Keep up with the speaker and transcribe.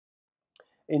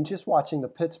In just watching the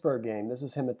Pittsburgh game, this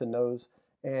is him at the nose,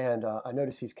 and I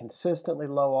notice he's consistently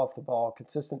low off the ball,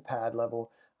 consistent pad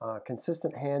level,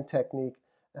 consistent hand technique,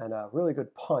 and a really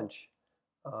good punch,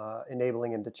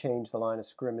 enabling him to change the line of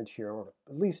scrimmage here, or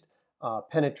at least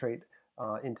penetrate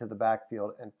into the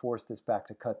backfield and force this back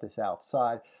to cut this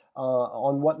outside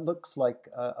on what looks like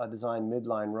a design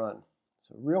midline run.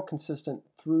 So real consistent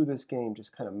through this game,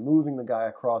 just kind of moving the guy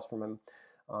across from him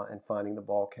and finding the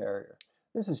ball carrier.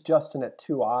 This is Justin at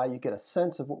 2-eye. You get a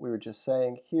sense of what we were just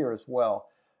saying here as well.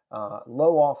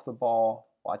 Low off the ball,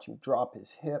 watch him drop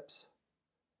his hips,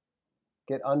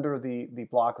 get under the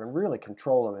blocker and really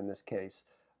control him in this case.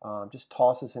 Just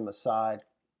tosses him aside,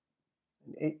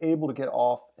 able to get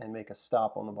off and make a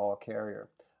stop on the ball carrier.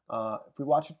 If we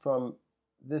watch it from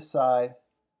this side,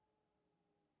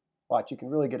 watch, you can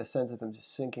really get a sense of him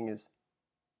just sinking his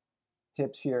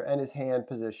hips here and his hand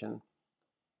position.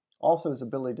 Also his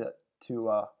ability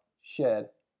to shed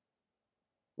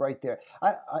right there.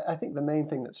 I think the main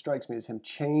thing that strikes me is him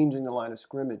changing the line of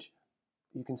scrimmage.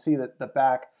 You can see that the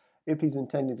back, if he's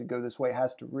intending to go this way,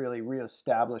 has to really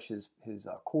reestablish his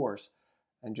course,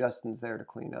 and Justin's there to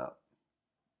clean up.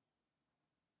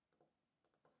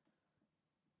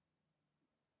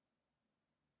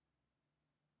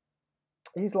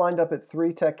 He's lined up at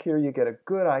 3 tech here. You get a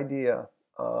good idea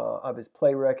of his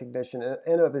play recognition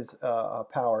and of his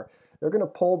power. They're going to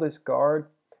pull this guard.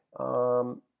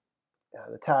 The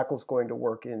tackle's going to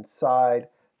work inside.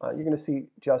 You're going to see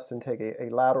Justin take a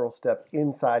lateral step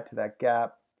inside to that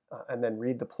gap and then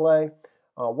read the play.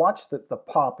 Watch the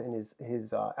pop in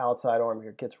his outside arm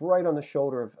here. Gets right on the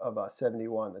shoulder of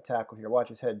 71, the tackle here. Watch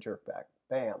his head jerk back.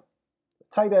 Bam. The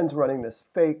tight end's running this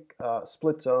fake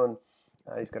split zone.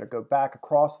 He's going to go back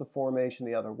across the formation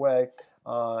the other way.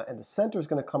 And the center's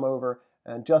going to come over,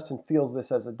 and Justin feels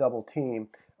this as a double team.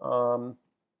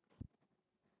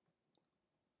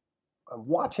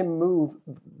 Watch him move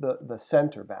the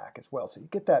center back as well. So you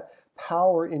get that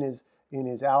power in his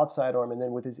outside arm, and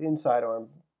then with his inside arm,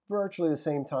 virtually the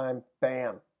same time,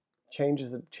 bam,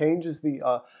 changes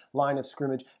the line of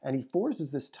scrimmage, and he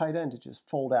forces this tight end to just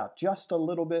fold out just a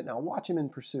little bit. Now watch him in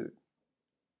pursuit.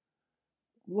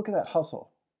 Look at that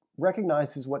hustle.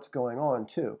 Recognizes what's going on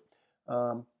too.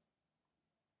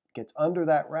 Gets under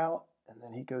that route, and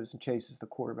then he goes and chases the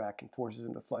quarterback and forces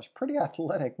him to flush. Pretty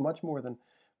athletic, much more than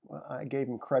I gave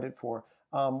him credit for.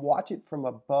 Watch it from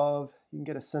above. You can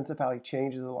get a sense of how he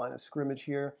changes the line of scrimmage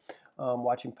here.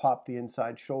 Watch him pop the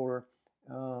inside shoulder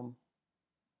of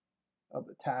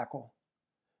the tackle.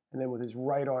 And then with his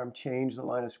right arm, change the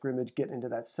line of scrimmage, get into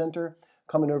that center,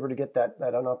 coming over to get that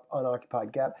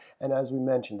unoccupied gap. And as we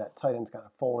mentioned, that tight end's kind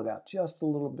of folded out just a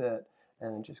little bit,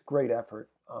 and just great effort.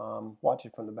 Watch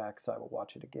it from the backside. We'll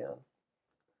watch it again.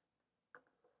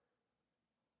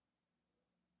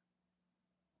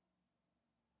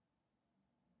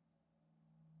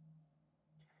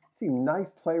 See, nice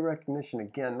play recognition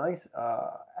again, nice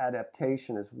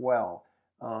adaptation as well.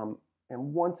 And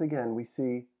once again, we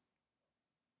see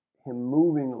him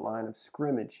moving the line of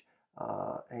scrimmage,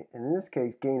 and in this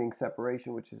case, gaining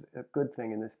separation, which is a good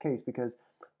thing in this case because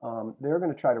they're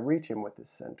going to try to reach him with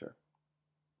this center.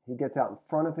 He gets out in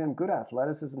front of him, good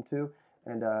athleticism too,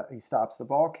 and he stops the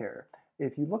ball carrier.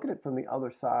 If you look at it from the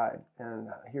other side, and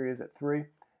here he is at 3,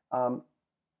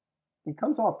 he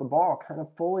comes off the ball kind of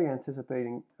fully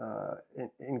anticipating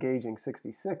engaging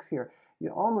 66 here. You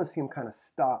almost see him kind of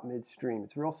stop midstream.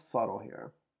 It's real subtle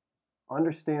here.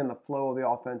 Understand the flow of the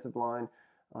offensive line,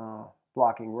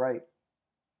 blocking right,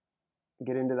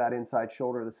 get into that inside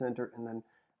shoulder of the center, and then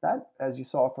that, as you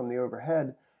saw from the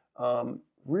overhead,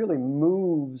 really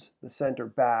moves the center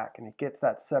back, and it gets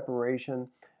that separation.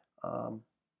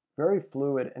 Very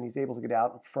fluid, and he's able to get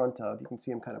out in front of. You can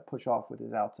see him kind of push off with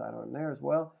his outside arm there as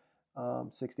well,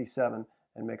 67,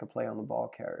 and make a play on the ball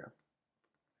carrier.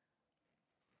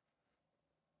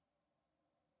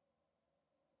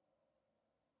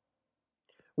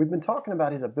 We've been talking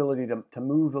about his ability to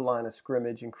move the line of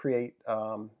scrimmage and create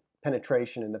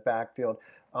penetration in the backfield.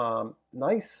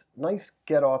 Nice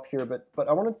get off here, but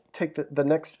I want to take the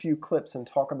next few clips and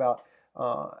talk about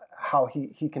how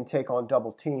he can take on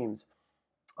double teams.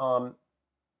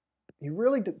 He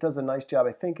really does a nice job,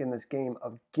 I think, in this game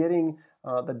of getting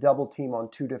the double team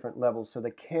on 2 different levels so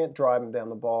they can't drive him down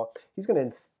the ball. He's going to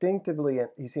instinctively,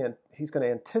 he's going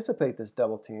to anticipate this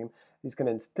double team. He's going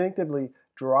to instinctively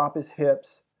drop his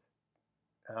hips,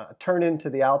 turn into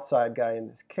the outside guy in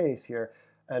this case here,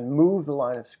 and move the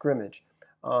line of scrimmage,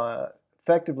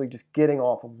 effectively just getting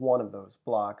off of one of those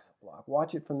blocks.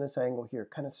 Watch it from this angle here.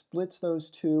 Kind of splits those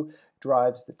 2,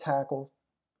 drives the tackle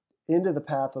into the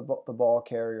path of the ball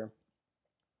carrier,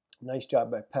 Nice job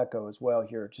by Pecco as well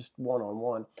here, just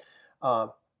one-on-one. Uh,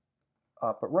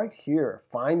 but right here,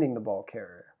 finding the ball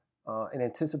carrier and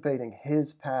anticipating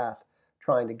his path,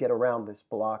 trying to get around this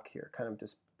block here, kind of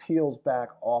just peels back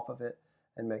off of it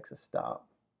and makes a stop.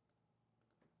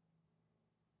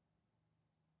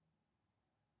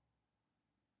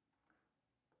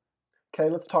 Okay,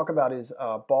 let's talk about his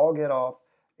ball get off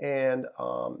and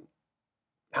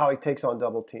how he takes on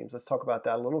double teams. Let's talk about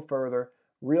that a little further.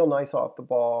 Real nice off the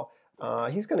ball.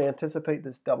 He's going to anticipate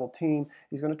this double team.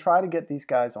 He's going to try to get these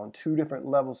guys on two different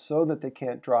levels so that they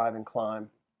can't drive and climb.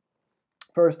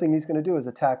 First thing he's going to do is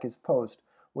attack his post,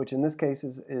 which in this case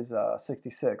is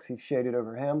 66. He's shaded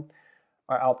over him,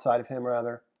 or outside of him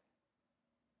rather.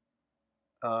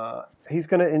 He's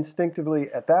going to instinctively,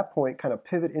 at that point, kind of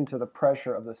pivot into the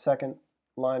pressure of the second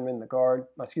lineman,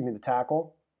 the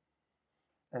tackle,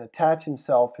 and attach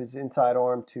himself, his inside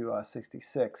arm, to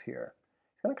 66 here.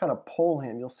 He's going to kind of pull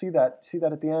him. You'll see that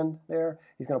at the end there?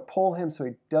 He's going to pull him so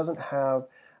he doesn't have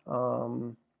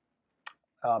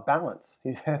balance.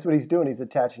 That's what he's doing. He's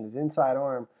attaching his inside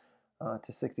arm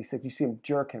to 66. You see him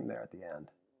jerk him there at the end.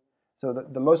 So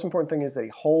the most important thing is that he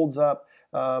holds up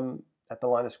at the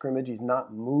line of scrimmage. He's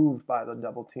not moved by the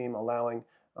double team, allowing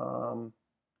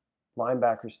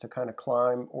linebackers to kind of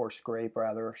climb or scrape,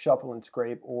 rather, shuffle and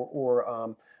scrape,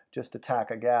 or just attack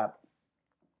a gap.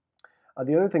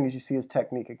 The other thing is you see his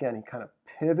technique. Again, he kind of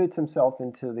pivots himself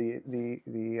into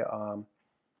the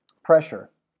pressure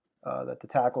that the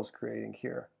tackle's creating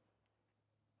here.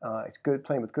 It's good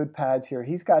playing with good pads here.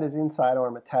 He's got his inside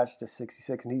arm attached to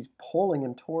 66, and he's pulling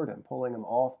him toward him, pulling him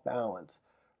off balance.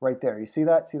 Right there. You see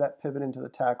that? See that pivot into the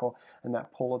tackle and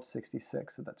that pull of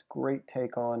 66. So that's great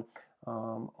take on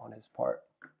his part.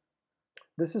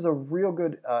 This is a real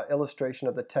good illustration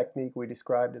of the technique we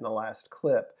described in the last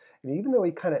clip. And even though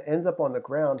he kind of ends up on the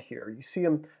ground here, you see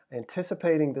him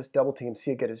anticipating this double team.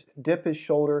 See him dip his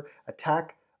shoulder,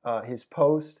 attack his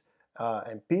post,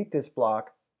 and beat this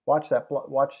block. Watch that.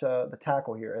 Watch the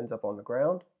tackle here ends up on the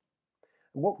ground.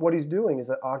 What he's doing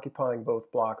is occupying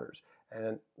both blockers.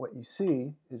 And what you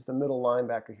see is the middle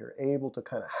linebacker here able to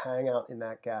kind of hang out in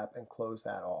that gap and close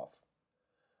that off.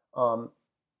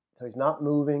 So he's not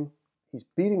moving. He's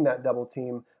beating that double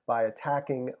team by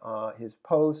attacking his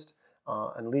post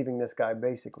and leaving this guy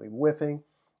basically whiffing.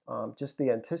 Just the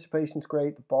anticipation's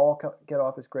great. The ball get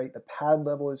off is great. The pad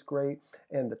level is great.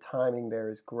 And the timing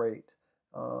there is great.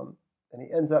 And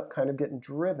he ends up kind of getting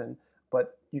driven.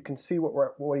 But you can see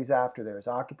what he's after there is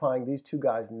occupying these two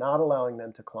guys, not allowing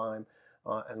them to climb,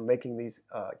 and making these,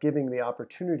 giving the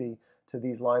opportunity to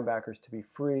these linebackers to be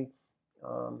free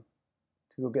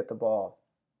to go get the ball.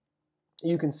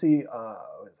 You can see,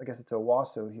 I guess it's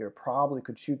Owasso here, probably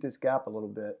could shoot this gap a little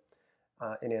bit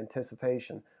in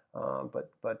anticipation,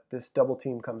 but this double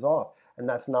team comes off, and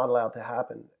that's not allowed to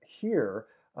happen here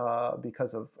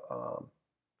because of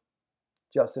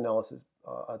Justin Ellis is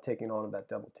taking on that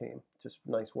double team. Just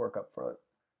nice work up front.